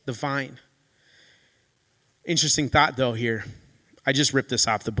source, the vine. Interesting thought, though, here. I just ripped this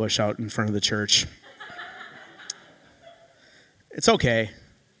off the bush out in front of the church. It's okay.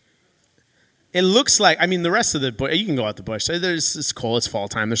 It looks like, the rest of the bush, you can go out the bush. It's cold, it's fall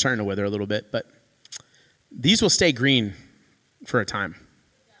time. They're starting to wither a little bit, but these will stay green for a time.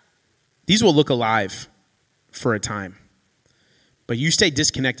 These will look alive for a time. But you stay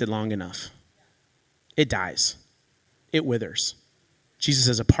disconnected long enough, it dies. It withers. Jesus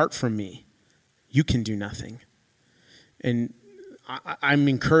says, apart from me, you can do nothing. And I'm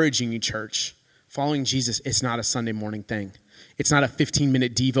encouraging you, church, following Jesus, it's not a Sunday morning thing. It's not a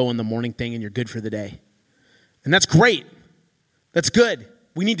 15-minute Devo in the morning thing and you're good for the day. And that's great. That's good.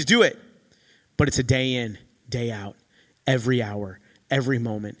 We need to do it. But it's a day in, day out, every hour, every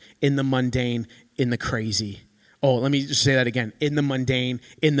moment, in the mundane, in the crazy. Oh, let me just say that again. In the mundane,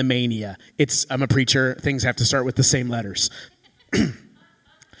 in the mania. I'm a preacher. Things have to start with the same letters.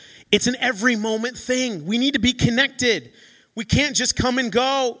 It's an every moment thing. We need to be connected. We can't just come and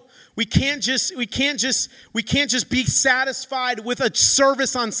go. We can't just be satisfied with a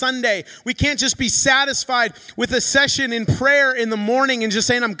service on Sunday. We can't just be satisfied with a session in prayer in the morning and just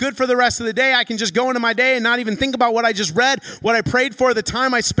saying, I'm good for the rest of the day. I can just go into my day and not even think about what I just read, what I prayed for, the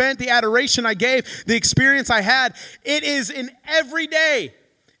time I spent, the adoration I gave, the experience I had. It is in every day,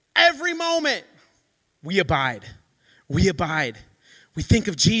 every moment, we abide. We abide. We think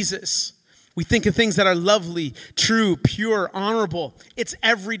of Jesus. We think of things that are lovely, true, pure, honorable. It's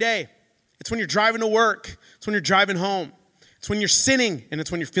every day. It's when you're driving to work. It's when you're driving home. It's when you're sinning, and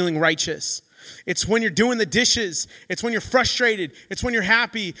it's when you're feeling righteous. It's when you're doing the dishes. It's when you're frustrated. It's when you're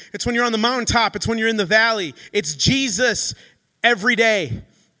happy. It's when you're on the mountaintop. It's when you're in the valley. It's Jesus every day,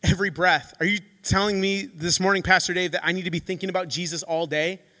 every breath. Are you telling me this morning, Pastor Dave, that I need to be thinking about Jesus all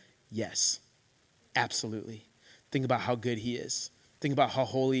day? Yes, absolutely. Think about how good he is. Think about how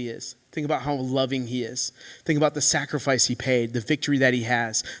holy he is. Think about how loving he is. Think about the sacrifice he paid, the victory that he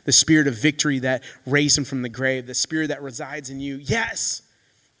has, the spirit of victory that raised him from the grave, the spirit that resides in you. Yes,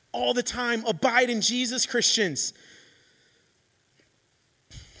 all the time, abide in Jesus, Christians.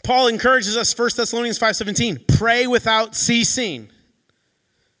 Paul encourages us, 1 Thessalonians 5:17, pray without ceasing.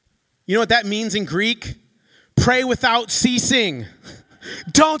 You know what that means in Greek? Pray without ceasing.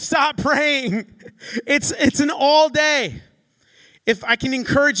 Don't stop praying. It's an all day. If I can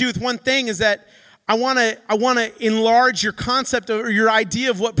encourage you with one thing is that I want to enlarge your concept or your idea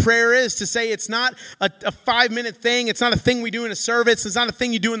of what prayer is, to say it's not a 5-minute thing. It's not a thing we do in a service. It's not a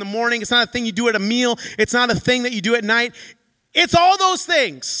thing you do in the morning. It's not a thing you do at a meal. It's not a thing that you do at night. It's all those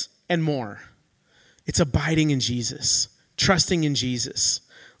things and more. It's abiding in Jesus, trusting in Jesus,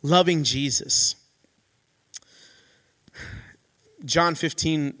 loving Jesus. John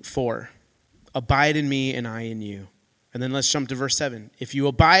 15:4, abide in me and I in you. And then let's jump to verse 7. If you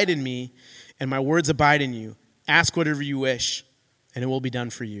abide in me and my words abide in you, ask whatever you wish and it will be done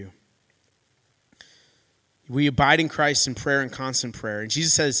for you. We abide in Christ in prayer and constant prayer. And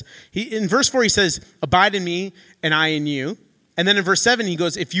Jesus says, in verse 4, he says, abide in me and I in you. And then in verse 7, he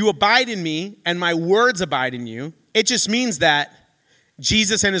goes, if you abide in me and my words abide in you, it just means that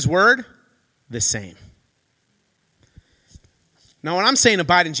Jesus and his word, the same. Now, when I'm saying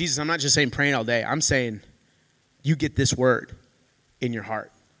abide in Jesus, I'm not just saying praying all day. I'm saying you get this word in your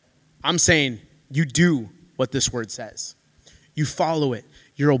heart. I'm saying you do what this word says. You follow it.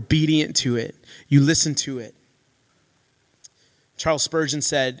 You're obedient to it. You listen to it. Charles Spurgeon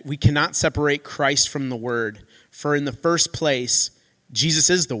said, we cannot separate Christ from the word, for in the first place,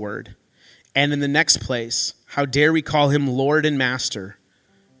 Jesus is the word. And in the next place, how dare we call him Lord and Master,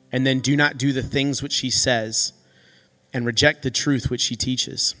 and then do not do the things which he says, and reject the truth which he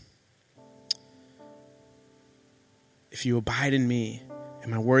teaches. If you abide in me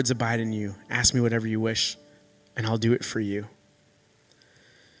and my words abide in you, ask me whatever you wish and I'll do it for you.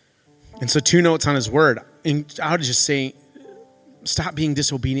 And so 2 notes on his word. And I would just say, stop being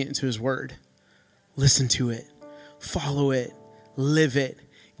disobedient to his word. Listen to it. Follow it. Live it.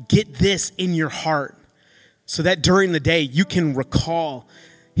 Get this in your heart so that during the day you can recall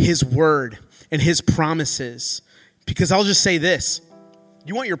his word and his promises. Because I'll just say this.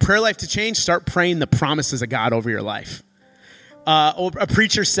 You want your prayer life to change? Start praying the promises of God over your life. A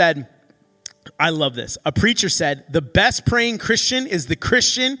preacher said, I love this. A preacher said, the best praying Christian is the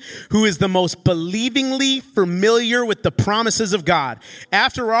Christian who is the most believingly familiar with the promises of God.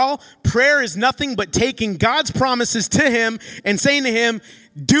 After all, prayer is nothing but taking God's promises to him and saying to him,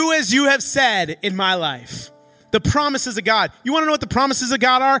 do as you have said in my life. The promises of God. You want to know what the promises of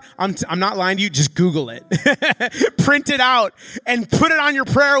God are? I'm not lying to you. Just Google it. Print it out and put it on your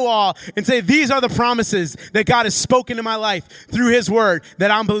prayer wall and say, these are the promises that God has spoken in my life through his word that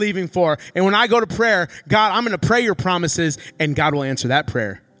I'm believing for. And when I go to prayer, God, I'm going to pray your promises, and God will answer that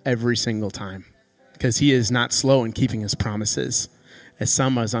prayer every single time, because he is not slow in keeping his promises, as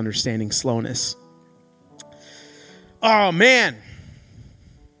some of us understanding slowness. Oh, man.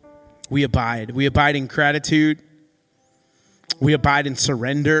 We abide. We abide in gratitude. We abide in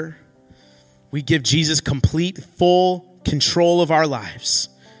surrender. We give Jesus complete, full control of our lives.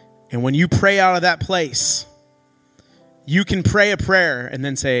 And when you pray out of that place, you can pray a prayer and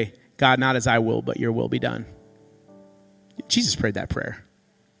then say, God, not as I will, but your will be done. Jesus prayed that prayer.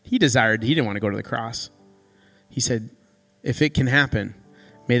 He didn't want to go to the cross. He said, if it can happen,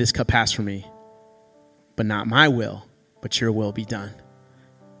 may this cup pass from me, but not my will, but your will be done.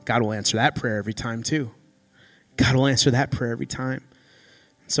 God will answer that prayer every time too. God will answer that prayer every time.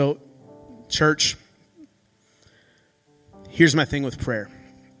 So, church, here's my thing with prayer.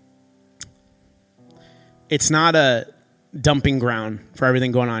 It's not a dumping ground for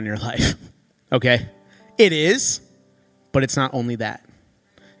everything going on in your life, okay? It is, but it's not only that.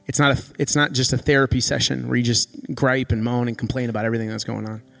 It's not just a therapy session where you just gripe and moan and complain about everything that's going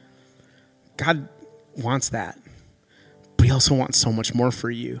on. God wants that, but he also wants so much more for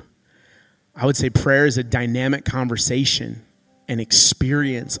you. I would say prayer is a dynamic conversation, an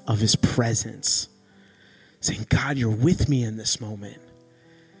experience of his presence. Saying, God, you're with me in this moment.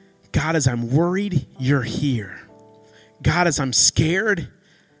 God, as I'm worried, you're here. God, as I'm scared,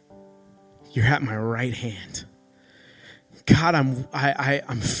 you're at my right hand. God,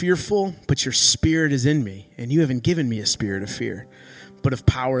 I'm fearful, but your spirit is in me. And you haven't given me a spirit of fear, but of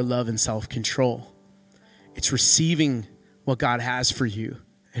power, love, and self-control. It's receiving what God has for you.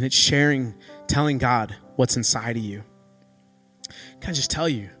 And it's telling God what's inside of you. Can I just tell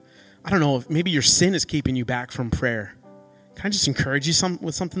you, I don't know if maybe your sin is keeping you back from prayer. Can I just encourage you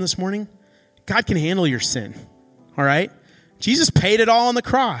with something this morning? God can handle your sin, all right? Jesus paid it all on the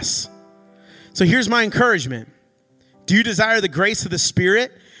cross. So here's my encouragement. Do you desire the grace of the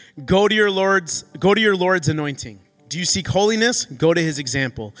Spirit? Go to your Lord's anointing. Do you seek holiness? Go to his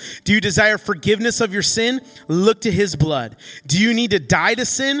example. Do you desire forgiveness of your sin? Look to his blood. Do you need to die to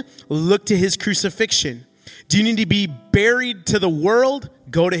sin? Look to his crucifixion. Do you need to be buried to the world?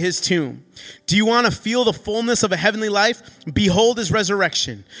 Go to his tomb. Do you want to feel the fullness of a heavenly life? Behold his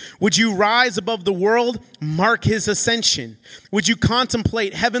resurrection. Would you rise above the world? Mark his ascension. Would you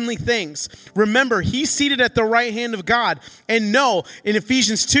contemplate heavenly things? Remember, he's seated at the right hand of God. And know in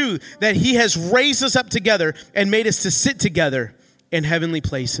Ephesians 2 that he has raised us up together and made us to sit together in heavenly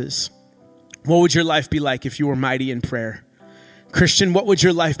places. What would your life be like if you were mighty in prayer? Christian, what would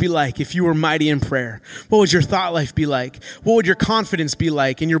your life be like if you were mighty in prayer? What would your thought life be like? What would your confidence be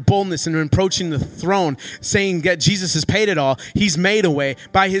like in your boldness in approaching the throne, saying that Jesus has paid it all? He's made a way.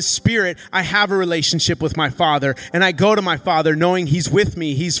 By his Spirit, I have a relationship with my Father, and I go to my Father knowing he's with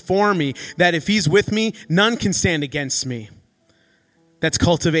me, he's for me, that if he's with me, none can stand against me. That's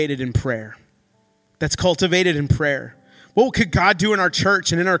cultivated in prayer. That's cultivated in prayer. What could God do in our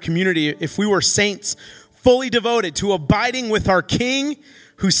church and in our community if we were saints fully devoted to abiding with our King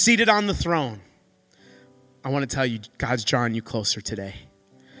who's seated on the throne? I want to tell you, God's drawing you closer today.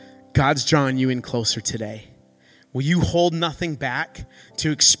 God's drawing you in closer today. Will you hold nothing back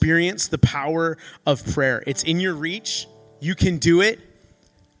to experience the power of prayer? It's in your reach. You can do it.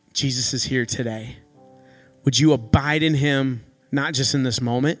 Jesus is here today. Would you abide in him, not just in this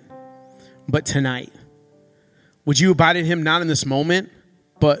moment, but tonight? Would you abide in him, not in this moment,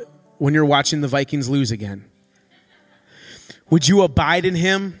 but when you're watching the Vikings lose again? Would you abide in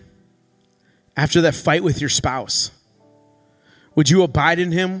him after that fight with your spouse? Would you abide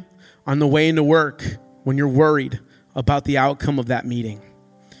in him on the way into work when you're worried about the outcome of that meeting?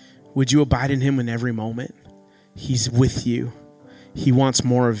 Would you abide in him in every moment? He's with you. He wants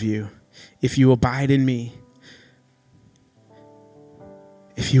more of you. If you abide in me,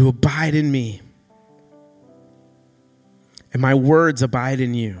 and my words abide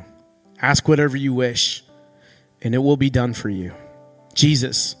in you, ask whatever you wish, and it will be done for you.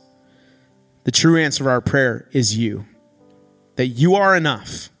 Jesus, the true answer of our prayer is you. That you are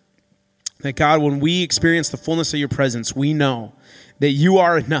enough. That God, when we experience the fullness of your presence, we know that you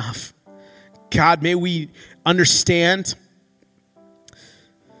are enough. God, may we understand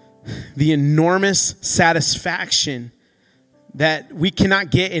the enormous satisfaction that we cannot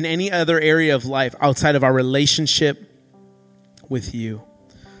get in any other area of life outside of our relationship with you.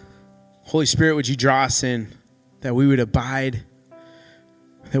 Holy Spirit, would you draw us in, that we would abide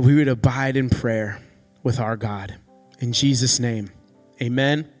in prayer with our God. In Jesus' name,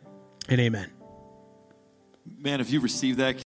 amen and amen. Man, if you receive that,